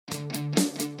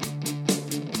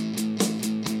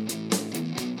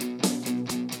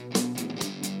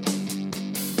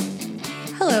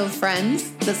Hello,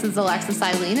 friends. This is Alexis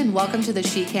Eileen, and welcome to the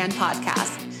She Can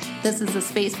podcast. This is a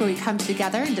space where we come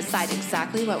together and decide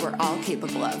exactly what we're all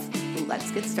capable of.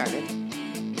 Let's get started.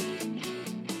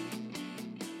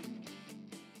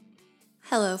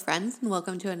 Hello, friends, and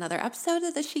welcome to another episode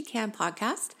of the She Can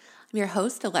podcast. I'm your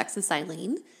host, Alexis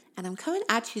Eileen, and I'm coming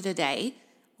at you today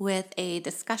with a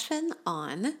discussion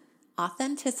on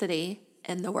authenticity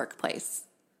in the workplace.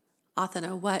 What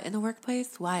in the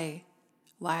workplace? Why?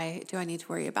 Why do I need to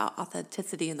worry about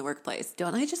authenticity in the workplace?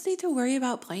 Don't I just need to worry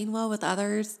about playing well with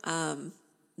others?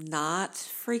 Not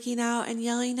freaking out and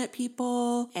yelling at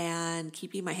people and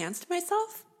keeping my hands to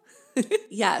myself?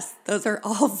 Yes, those are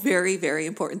all very, very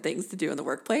important things to do in the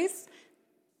workplace.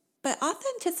 But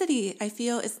authenticity, I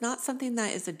feel, is not something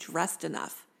that is addressed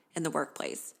enough in the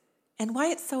workplace, and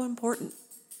why it's so important.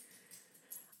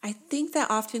 I think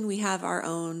that often we have our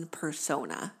own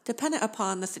persona, dependent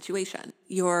upon the situation.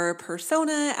 Your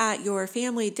persona at your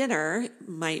family dinner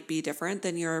might be different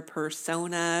than your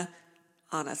persona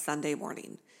on a Sunday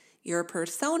morning. Your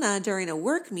persona during a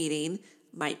work meeting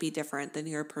might be different than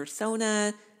your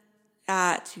persona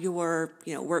at your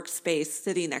workspace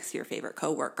sitting next to your favorite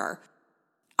coworker.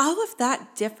 All of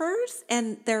that differs,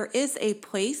 and there is a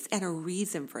place and a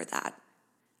reason for that.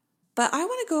 But I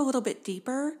want to go a little bit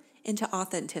deeper into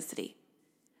authenticity,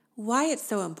 why it's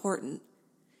so important,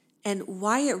 and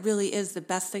why it really is the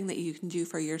best thing that you can do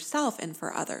for yourself and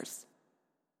for others.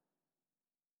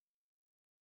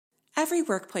 Every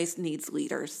workplace needs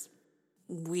leaders.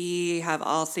 We have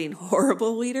all seen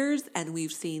horrible leaders, and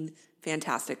we've seen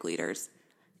fantastic leaders.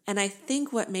 And I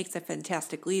think what makes a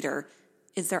fantastic leader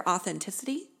is their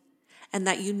authenticity, and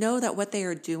that you know that what they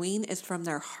are doing is from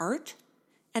their heart,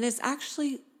 and is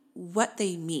actually what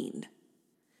they mean.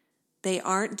 They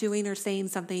aren't doing or saying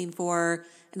something for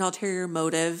an ulterior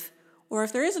motive, or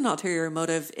if there is an ulterior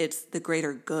motive, it's the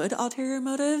greater good ulterior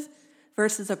motive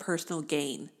versus a personal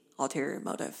gain ulterior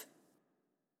motive.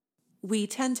 We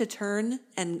tend to turn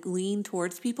and lean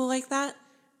towards people like that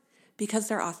because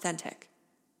they're authentic.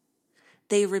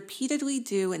 They repeatedly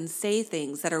do and say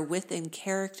things that are within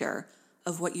character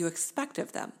of what you expect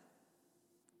of them.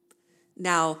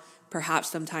 Now, perhaps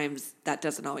sometimes that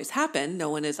doesn't always happen. No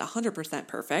one is 100%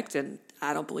 perfect, and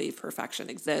I don't believe perfection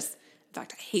exists. In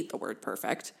fact, I hate the word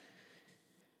perfect.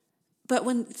 But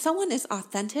when someone is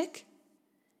authentic,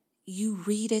 you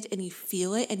read it and you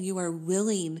feel it, and you are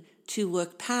willing to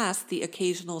look past the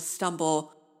occasional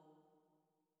stumble.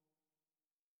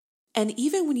 And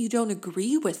even when you don't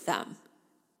agree with them,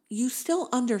 you still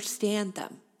understand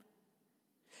them.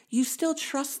 You still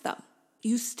trust them.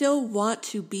 You still want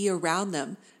to be around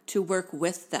them, to work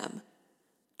with them,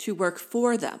 to work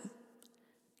for them.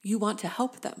 You want to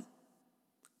help them.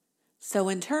 So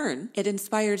in turn, it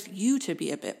inspires you to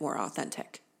be a bit more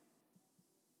authentic.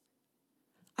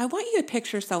 I want you to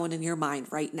picture someone in your mind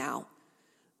right now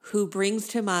who brings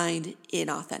to mind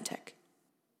inauthentic.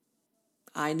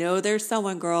 I know there's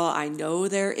someone, girl. I know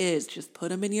there is. Just put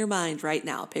them in your mind right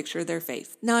now. Picture their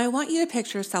face. Now I want you to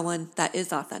picture someone that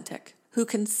is authentic, who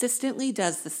consistently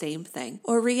does the same thing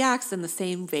or reacts in the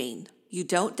same vein. You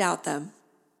don't doubt them.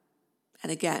 And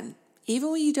again,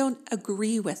 even when you don't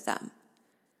agree with them,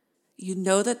 you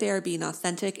know that they are being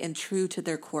authentic and true to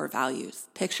their core values.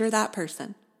 Picture that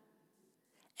person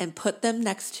and put them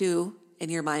next to, in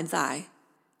your mind's eye,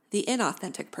 the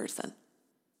inauthentic person.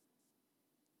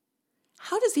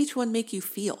 How does each one make you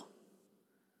feel?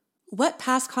 What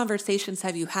past conversations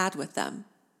have you had with them?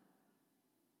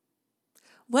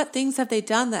 What things have they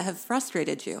done that have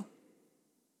frustrated you?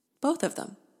 Both of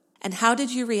them. And how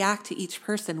did you react to each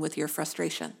person with your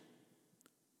frustration?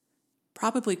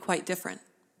 Probably quite different.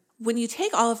 When you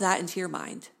take all of that into your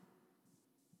mind,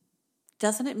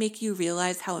 doesn't it make you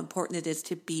realize how important it is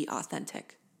to be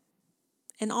authentic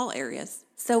in all areas?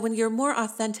 So when you're more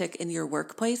authentic in your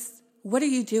workplace, what are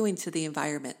you doing to the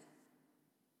environment?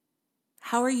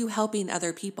 How are you helping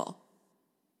other people?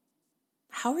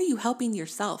 How are you helping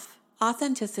yourself?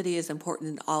 Authenticity is important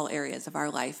in all areas of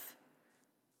our life.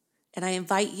 And I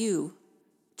invite you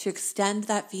to extend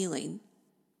that feeling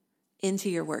into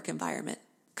your work environment.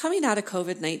 Coming out of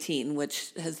COVID-19,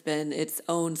 which has been its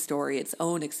own story, its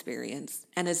own experience,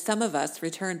 and as some of us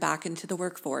return back into the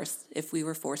workforce if we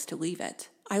were forced to leave it,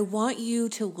 I want you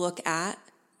to look at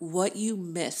what you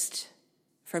missed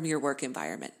from your work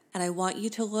environment. And I want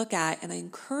you to look at, and I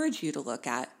encourage you to look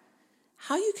at,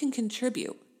 how you can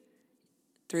contribute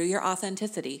through your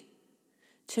authenticity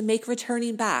to make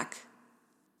returning back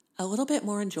a little bit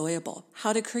more enjoyable,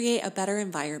 how to create a better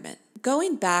environment.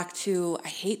 Going back to, I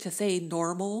hate to say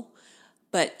normal,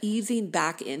 but easing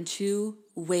back into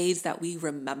ways that we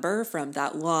remember from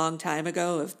that long time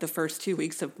ago of the first 2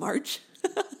 weeks of March,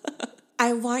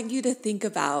 I want you to think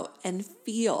about and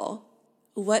feel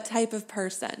what type of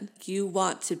person you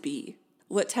want to be,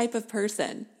 what type of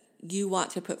person you want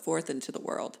to put forth into the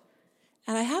world.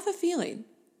 And I have a feeling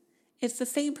it's the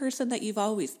same person that you've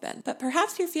always been, but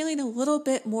perhaps you're feeling a little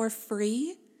bit more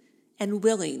free and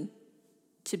willing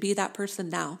to be that person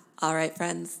now. All right,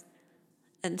 friends,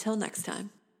 until next time.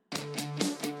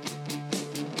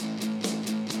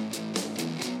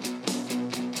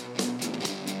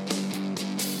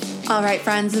 All right,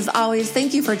 friends, as always,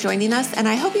 thank you for joining us, and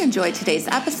I hope you enjoyed today's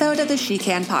episode of the She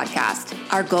Can podcast.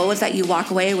 Our goal is that you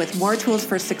walk away with more tools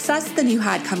for success than you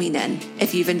had coming in.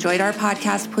 If you've enjoyed our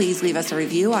podcast, please leave us a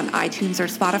review on iTunes or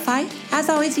Spotify. As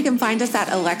always, you can find us at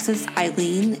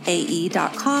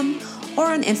AlexisEileenAE.com or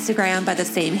on Instagram by the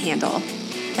same handle.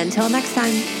 Until next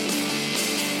time.